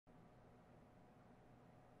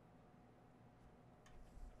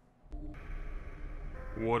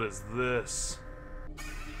What is this?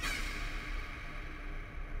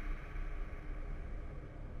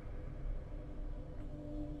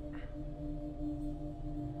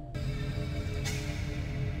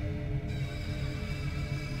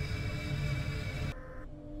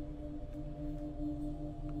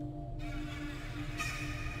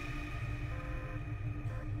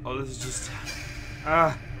 Oh, this is just...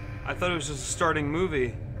 I thought it was just a starting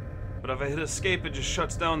movie. But if I hit escape, it just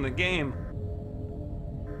shuts down the game.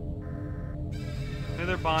 Hey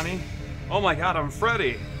there, Bonnie. Oh my god, I'm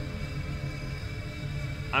Freddy.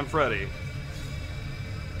 I'm Freddy.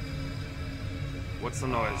 What's the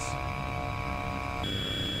noise?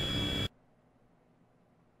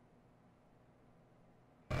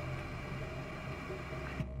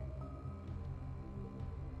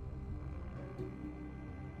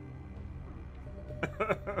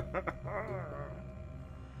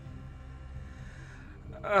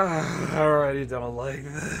 Alrighty, don't like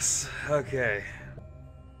this. Okay.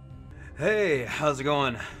 Hey, how's it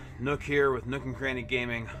going? Nook here with Nook and Cranny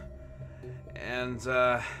Gaming. And,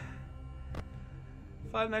 Five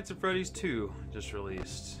Nights at Freddy's 2 just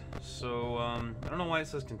released. So, I don't know why it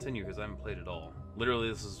says continue, because I haven't played it all. Literally,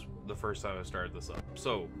 this is the first time I started this up.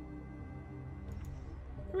 So,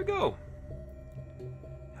 here we go.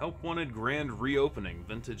 Help wanted grand reopening.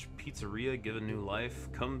 Vintage pizzeria given new life.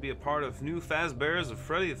 Come be a part of new Fazbear's of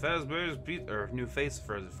Freddy Fazbear's Pizza, or new face of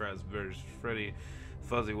Fazbear's Freddy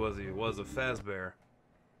Fuzzy Wuzzy was a Fazbear.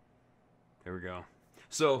 There we go.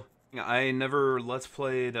 So I never Let's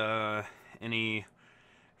Played any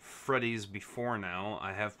Freddy's before now.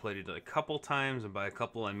 I have played it a couple times, and by a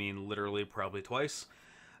couple I mean literally probably twice.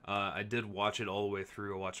 I did watch it all the way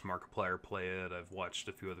through. I watched Markiplier play it. I've watched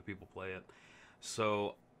a few other people play it.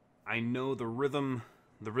 So I know the rhythm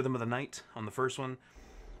of the night on the first one,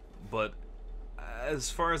 but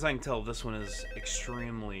as far as I can tell, this one is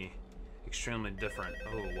extremely different.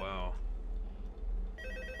 Oh, wow.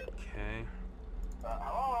 Okay.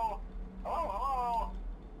 Hello,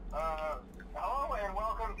 and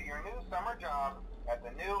welcome to your new summer job at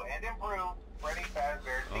the new and improved Freddy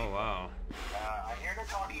Fazbear's Pizza. Oh, wow. I'm here to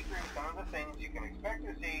talk you through some of the things you can expect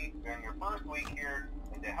to see during your first week here,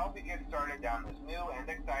 and to help you get started down this new and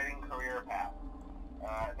exciting career path.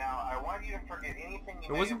 Now, I want you to forget anything you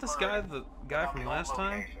may have Wasn't this guy the guy from last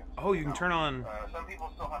time? Oh, you can turn on some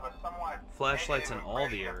people still have a somewhat flashlights in all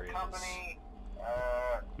the areas.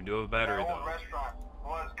 We do have a battery, though. The restaurant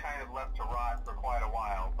was kind of left to rot for quite a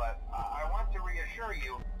while, but I want to reassure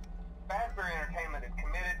you, Fazbear Entertainment is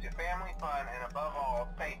committed to family fun and, above all,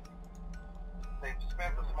 safety. They've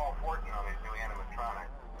spent a small fortune on these new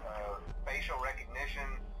animatronics. Facial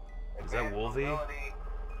recognition, is that Wolvie? Mobility.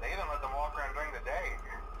 They even let them walk around during the day.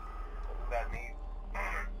 Isn't that neat?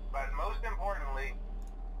 But most importantly,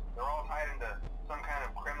 they're all tied into some kind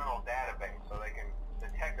of criminal database so they can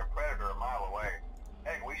detect a predator a mile away.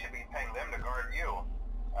 Heck, we should be paying them to guard you.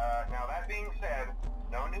 Now, that being said,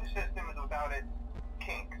 no new system is without its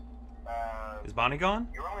kinks. Is Bonnie gone?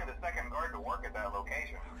 You're only the second guard to work at that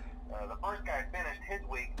location. The first guy finished his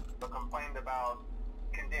week but complained about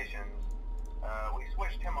conditions. We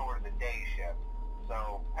switched him over to the day shift.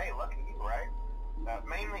 So, hey, lucky you, right?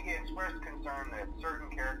 Mainly he expressed concern that certain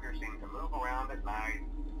characters seemed to move around at night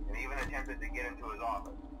and even attempted to get into his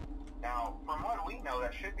office. Now, from what we know,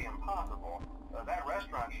 that should be impossible. That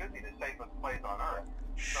restaurant should be the safest place on Earth.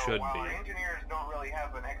 So while our engineers don't really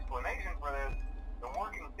have an explanation for this, the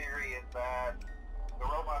working theory is that the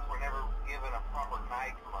robots were never given a proper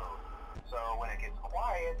night mode. So when it gets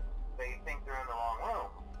quiet, they think they're in the wrong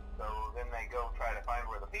room. So then they go try to find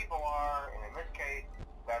where the people are, and in this case,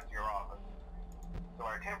 that's your office. So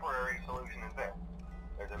our temporary solution is this.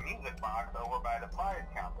 There's a music box over by the prize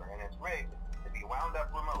counter, and it's rigged to be wound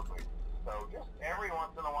up remotely. So just every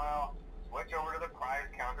once in a while, switch over to the prize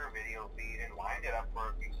counter video feed and wind it up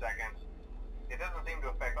for a few seconds. It doesn't seem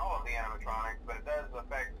to affect all of the animatronics, but it does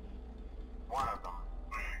affect one of them.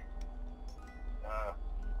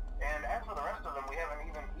 And as for the rest of them, we have an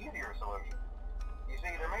even easier solution. You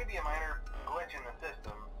see, there may be a minor glitch in the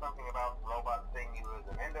system, something about the robot seeing you as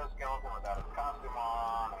an endoskeleton without his costume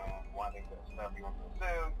on, and wanting to stuff you into a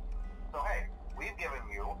suit. So hey, we've given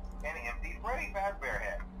you an empty Freddy Fazbear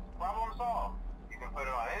head. Problem solved. You can put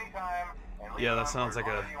it on any time, and leave that sounds like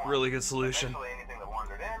a really good solution. Eventually, anything that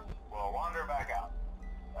wandered in will wander back out.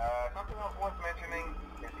 Something else worth mentioning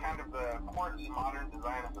is kind of the quartz modern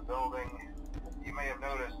design of the building. You may have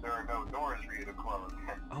noticed there are no doors for you to close.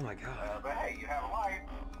 Oh my god. But hey, you have a light,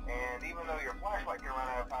 and even though your flashlight can run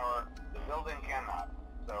out of power, the building cannot.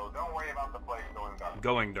 So don't worry about the place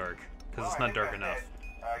going dark. Because it's not dark enough.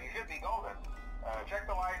 You should be golden. Check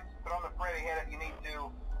the lights, put on the Freddy head if you need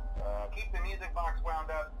to. Keep the music box wound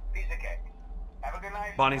up. Piece of cake. Have a good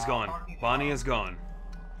night. Bonnie's gone. Bonnie is gone.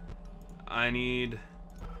 I need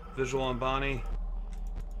visual on Bonnie.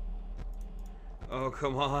 Oh,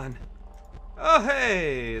 come on. Oh,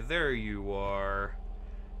 hey, there you are.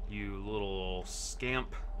 You little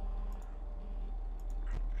scamp.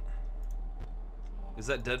 Is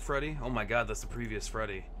that dead Freddy? Oh my god, that's the previous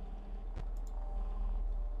Freddy.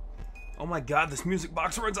 Oh my god, this music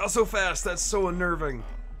box runs out so fast. That's so unnerving.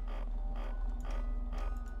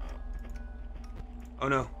 Oh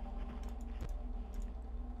no.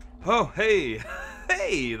 Oh, hey.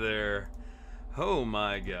 Hey there. Oh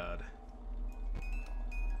my god.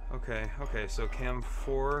 Okay, so cam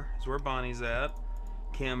 4 is where Bonnie's at.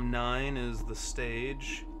 Cam 9 is the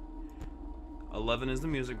stage. 11 is the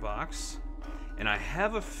music box. And I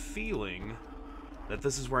have a feeling that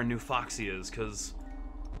this is where New Foxy is, because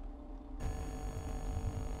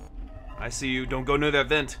I see you. Don't go near that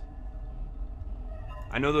vent.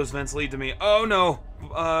 I know those vents lead to me. Oh no!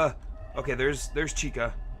 Okay, there's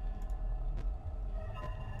Chica.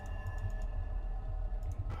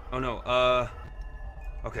 Oh no,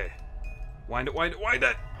 okay. Wind it, wind it, wind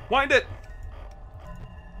it! Wind it!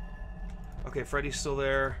 Okay, Freddy's still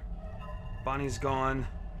there. Bonnie's gone.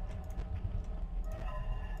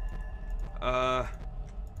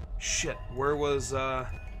 Shit, where was,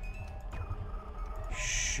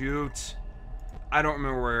 shoot. I don't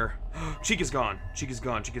remember where. Chica's gone. Chica's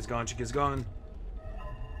gone. Chica's gone. Chica's gone.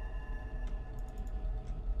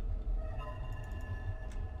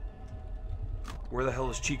 Where the hell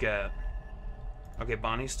is Chica at? Okay,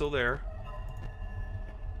 Bonnie's still there.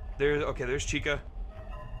 Okay, there's Chica.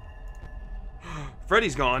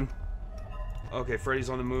 Freddy's gone. Okay, Freddy's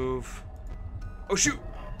on the move. Oh, shoot!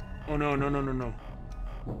 Oh, no, no, no, no, no.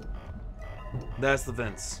 That's the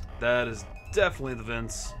vents. That is definitely the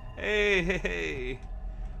vents. Hey, hey, hey.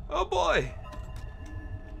 Oh, boy.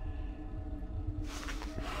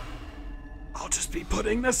 I'll just be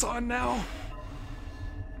putting this on now.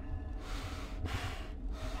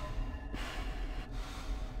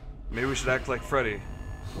 Maybe we should act like Freddy.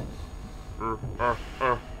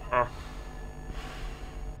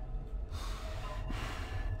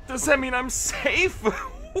 Does that mean I'm safe?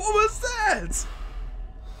 What was that?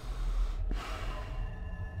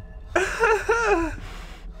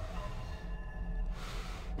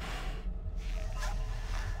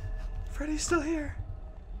 Freddy's still here.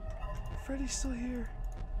 Freddy's still here.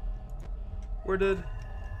 Where did...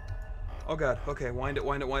 Oh god, okay, wind it,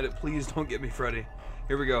 wind it, wind it. Please don't get me, Freddy.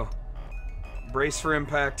 Here we go. Brace for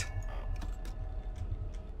impact.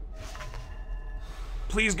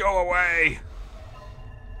 Please go away!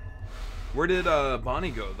 Where did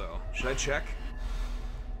Bonnie go, though? Should I check?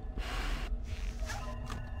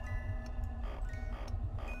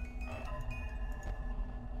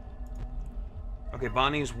 Okay,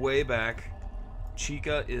 Bonnie's way back.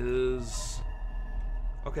 Chica is...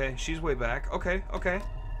 Okay, she's way back. Okay, okay,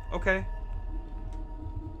 okay.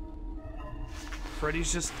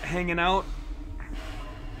 Freddy's just hanging out.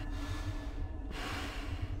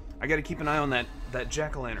 I gotta keep an eye on that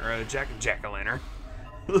jack-o'-lantern, or jack-o'-lantern.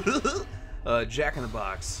 Jack in the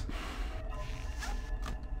box.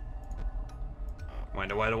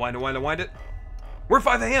 Wind it, wind it, wind it, wind it, wind it. We're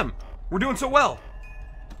 5 AM! We're doing so well!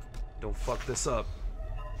 Don't fuck this up.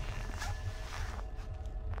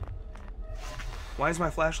 Why is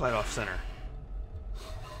my flashlight off center?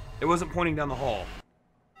 It wasn't pointing down the hall.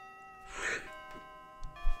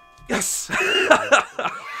 Yes!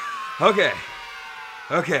 Okay.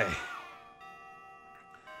 Okay.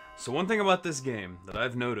 So one thing about this game that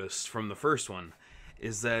I've noticed from the first one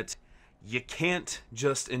is that you can't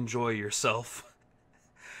just enjoy yourself.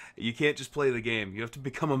 You can't just play the game. You have to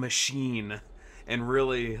become a machine and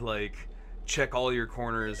really, like, check all your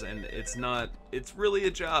corners, and it's really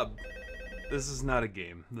a job. This is not a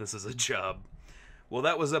game. This is a job. Well,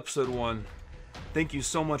 that was episode 1. Thank you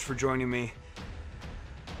so much for joining me,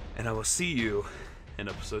 and I will see you in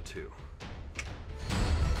episode 2.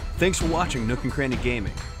 Thanks for watching Nook and Cranny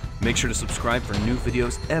Gaming. Make sure to subscribe for new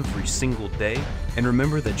videos every single day, and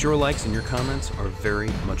remember that your likes and your comments are very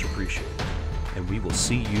much appreciated. And we will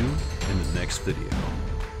see you in the next video.